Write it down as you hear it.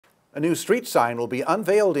A new street sign will be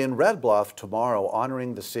unveiled in Red Bluff tomorrow,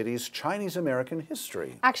 honoring the city's Chinese-American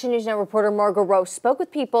history. Action News Now reporter Margot Rowe spoke with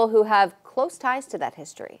people who have close ties to that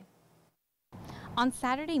history. On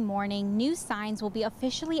Saturday morning, new signs will be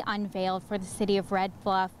officially unveiled for the city of Red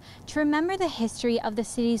Bluff to remember the history of the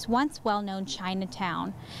city's once well-known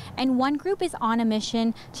Chinatown. And one group is on a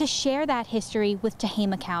mission to share that history with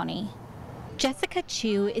Tehama County. Jessica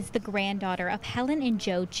Chu is the granddaughter of Helen and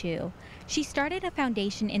Joe Chu. She started a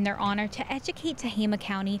foundation in their honor to educate Tehama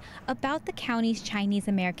County about the county's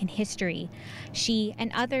Chinese-American history. She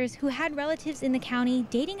and others who had relatives in the county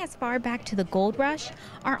dating as far back to the gold rush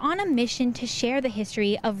are on a mission to share the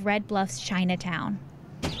history of Red Bluff's Chinatown.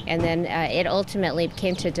 And then it ultimately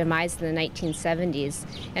came to demise in the 1970s.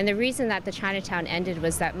 And the reason that the Chinatown ended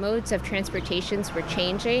was that modes of transportations were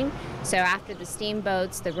changing. So after the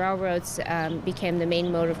steamboats, the railroads became the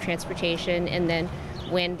main mode of transportation. And then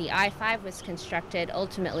when the I-5 was constructed,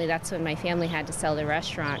 ultimately that's when my family had to sell the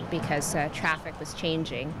restaurant because traffic was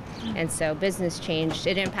changing. And so business changed.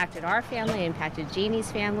 It impacted our family, impacted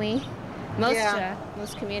Jeannie's family.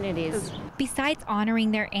 Most communities. Besides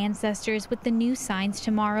honoring their ancestors with the new signs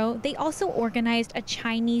tomorrow, they also organized a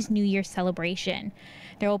Chinese New Year celebration.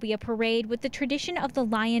 There will be a parade with the tradition of the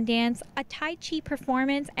lion dance, a Tai Chi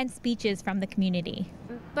performance, and speeches from the community.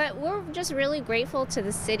 But we're just really grateful to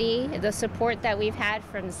the city, the support that we've had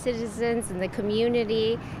from the citizens and the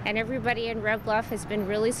community, and everybody in Red Bluff has been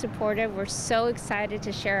really supportive. We're so excited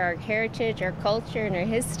to share our heritage, our culture, and our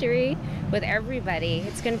history with everybody.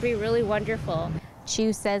 It's going to be really wonderful.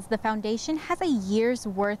 Chu says the foundation has a year's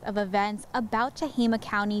worth of events about Tehama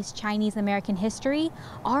County's Chinese-American history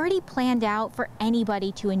already planned out for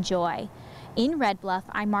anybody to enjoy. In Red Bluff,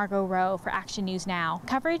 I'm Margot Rowe for Action News Now.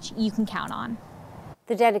 Coverage you can count on.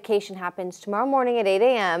 The dedication happens tomorrow morning at 8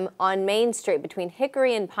 a.m. on Main Street between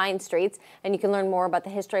Hickory and Pine Streets. And you can learn more about the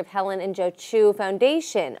history of Helen and Joe Chu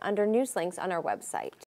Foundation under news links on our website.